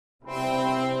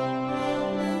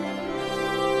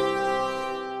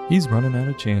He's running out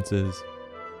of chances.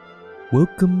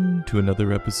 Welcome to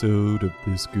another episode of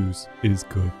This Goose is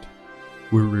Cooked,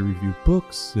 where we review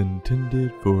books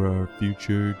intended for our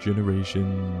future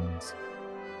generations.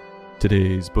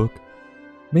 Today's book,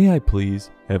 May I Please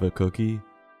Have a Cookie?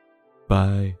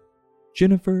 By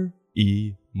Jennifer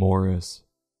E. Morris.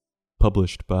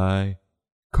 Published by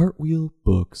Cartwheel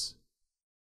Books.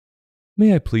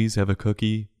 May I Please Have a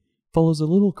Cookie follows a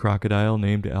little crocodile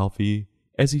named Alfie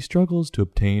as he struggles to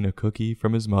obtain a cookie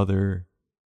from his mother.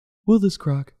 Will this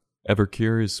croc ever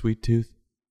cure his sweet tooth?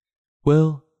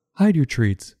 Well, hide your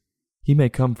treats. He may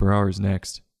come for ours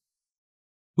next.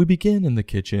 We begin in the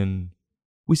kitchen.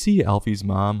 We see Alfie's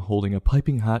mom holding a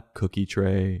piping hot cookie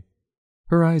tray.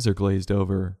 Her eyes are glazed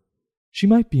over. She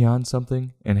might be on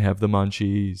something and have the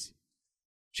munchies.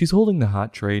 She's holding the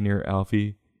hot tray near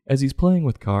Alfie as he's playing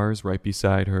with cars right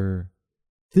beside her.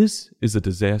 This is a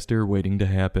disaster waiting to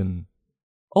happen.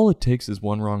 All it takes is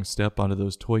one wrong step onto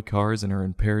those toy cars in her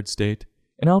impaired state,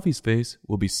 and Alfie's face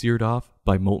will be seared off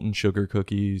by molten sugar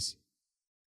cookies.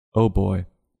 Oh boy,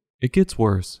 it gets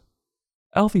worse.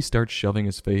 Alfie starts shoving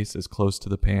his face as close to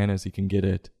the pan as he can get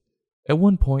it. At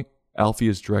one point, Alfie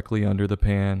is directly under the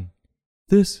pan.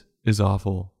 This is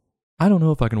awful. I don't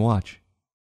know if I can watch.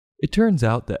 It turns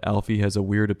out that Alfie has a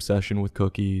weird obsession with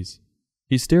cookies.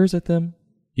 He stares at them,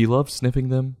 he loves sniffing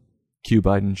them, cue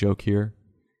Biden joke here,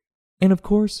 and of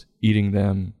course, eating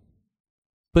them.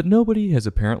 But nobody has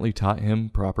apparently taught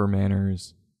him proper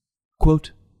manners.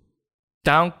 Quote,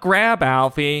 "Don't grab,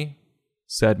 Alfie,"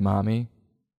 said Mommy.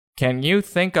 "Can you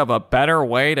think of a better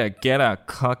way to get a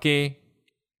cookie?"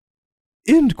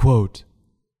 End quote.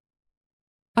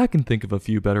 I can think of a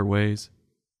few better ways,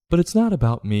 but it's not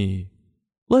about me.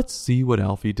 Let's see what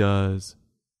Alfie does.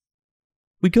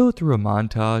 We go through a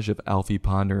montage of Alfie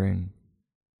pondering.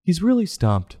 He's really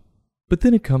stumped, but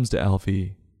then it comes to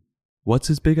Alfie. What's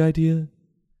his big idea?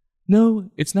 No,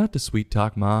 it's not to sweet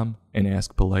talk Mom and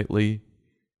ask politely.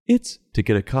 It's to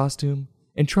get a costume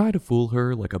and try to fool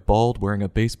her like a bald wearing a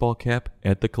baseball cap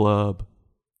at the club.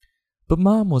 But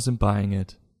Mom wasn't buying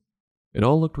it. It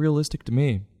all looked realistic to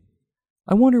me.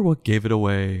 I wonder what gave it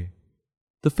away.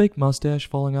 The fake mustache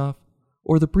falling off,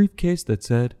 or the briefcase that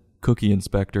said Cookie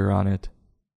Inspector on it.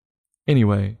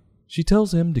 Anyway, she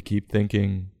tells him to keep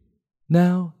thinking.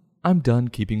 Now, I'm done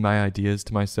keeping my ideas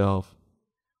to myself.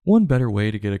 One better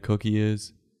way to get a cookie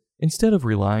is, instead of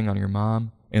relying on your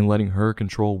mom and letting her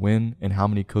control when and how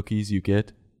many cookies you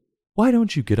get, why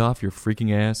don't you get off your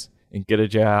freaking ass and get a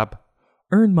job,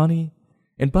 earn money,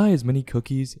 and buy as many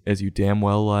cookies as you damn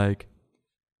well like?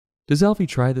 Does Alfie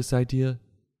try this idea?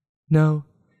 No,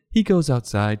 he goes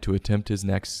outside to attempt his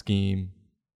next scheme.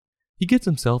 He gets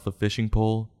himself a fishing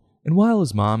pole, and while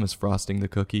his mom is frosting the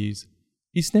cookies,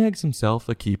 he snags himself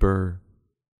a keeper.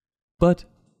 But,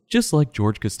 just like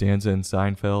George Costanza in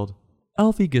Seinfeld,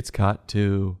 Alfie gets caught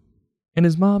too, and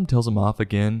his mom tells him off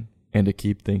again and to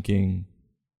keep thinking.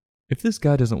 If this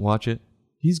guy doesn't watch it,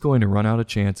 he's going to run out of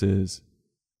chances.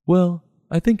 Well,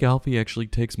 I think Alfie actually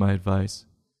takes my advice,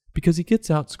 because he gets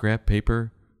out scrap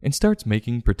paper and starts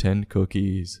making pretend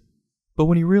cookies. But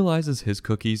when he realizes his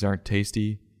cookies aren't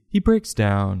tasty, he breaks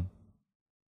down.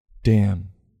 Damn,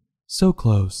 so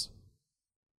close.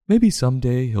 Maybe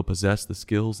someday he'll possess the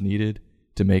skills needed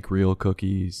to make real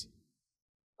cookies.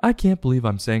 I can't believe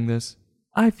I'm saying this.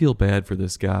 I feel bad for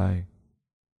this guy.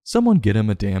 Someone get him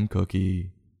a damn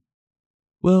cookie.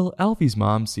 Well, Alfie's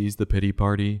mom sees the pity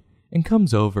party and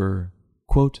comes over.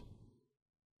 Quote,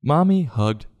 Mommy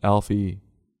hugged Alfie.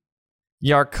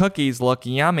 "Your cookies look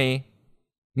yummy.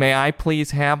 May I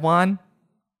please have one?"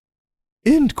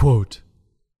 End quote.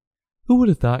 Who would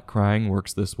have thought crying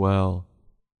works this well?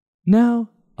 Now,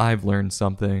 I've learned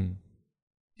something.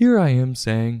 Here I am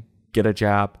saying, get a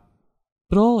job.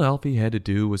 But all Alfie had to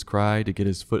do was cry to get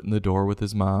his foot in the door with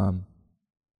his mom.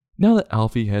 Now that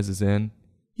Alfie has his in,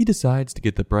 he decides to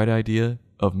get the bright idea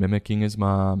of mimicking his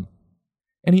mom.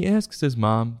 And he asks his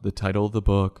mom the title of the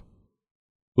book.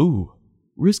 Ooh,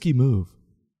 risky move.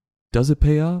 Does it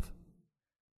pay off?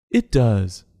 It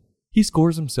does. He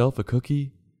scores himself a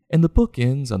cookie, and the book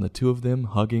ends on the two of them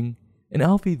hugging and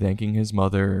Alfie thanking his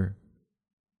mother.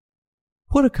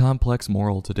 What a complex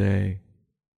moral today.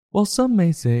 While some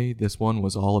may say this one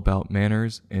was all about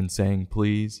manners and saying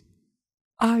please,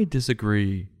 I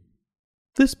disagree.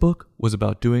 This book was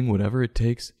about doing whatever it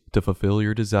takes to fulfill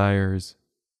your desires.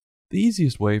 The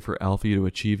easiest way for Alfie to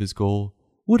achieve his goal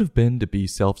would have been to be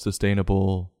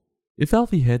self-sustainable. If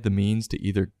Alfie had the means to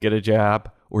either get a job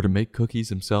or to make cookies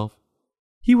himself,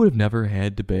 he would have never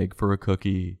had to beg for a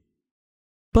cookie.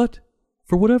 But,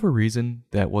 for whatever reason,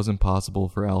 that wasn't possible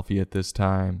for Alfie at this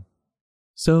time.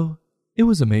 So, It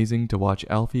was amazing to watch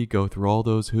Alfie go through all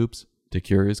those hoops to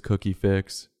cure his cookie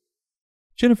fix.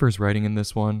 Jennifer's writing in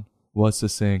this one was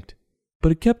succinct,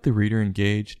 but it kept the reader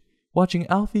engaged, watching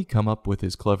Alfie come up with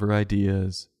his clever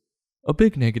ideas. A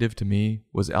big negative to me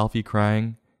was Alfie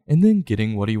crying and then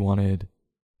getting what he wanted.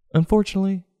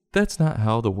 Unfortunately, that's not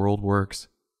how the world works.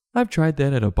 I've tried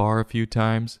that at a bar a few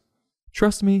times.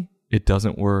 Trust me, it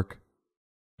doesn't work.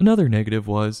 Another negative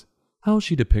was how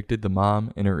she depicted the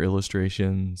mom in her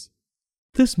illustrations.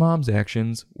 This mom's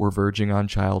actions were verging on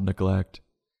child neglect,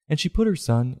 and she put her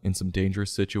son in some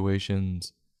dangerous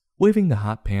situations, waving the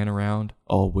hot pan around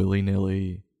all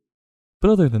willy-nilly.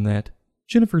 But other than that,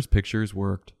 Jennifer's pictures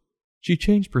worked. She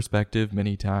changed perspective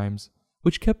many times,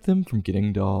 which kept them from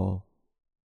getting dull.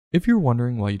 If you're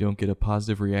wondering why you don't get a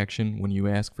positive reaction when you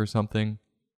ask for something,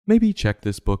 maybe check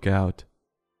this book out.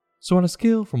 So on a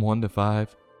scale from 1 to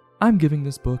 5, I'm giving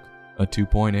this book a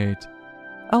 2.8.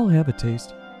 I'll have a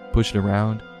taste, push it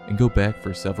around, and go back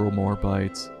for several more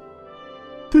bites.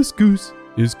 This goose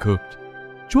is cooked.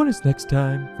 Join us next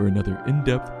time for another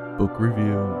in-depth book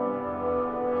review.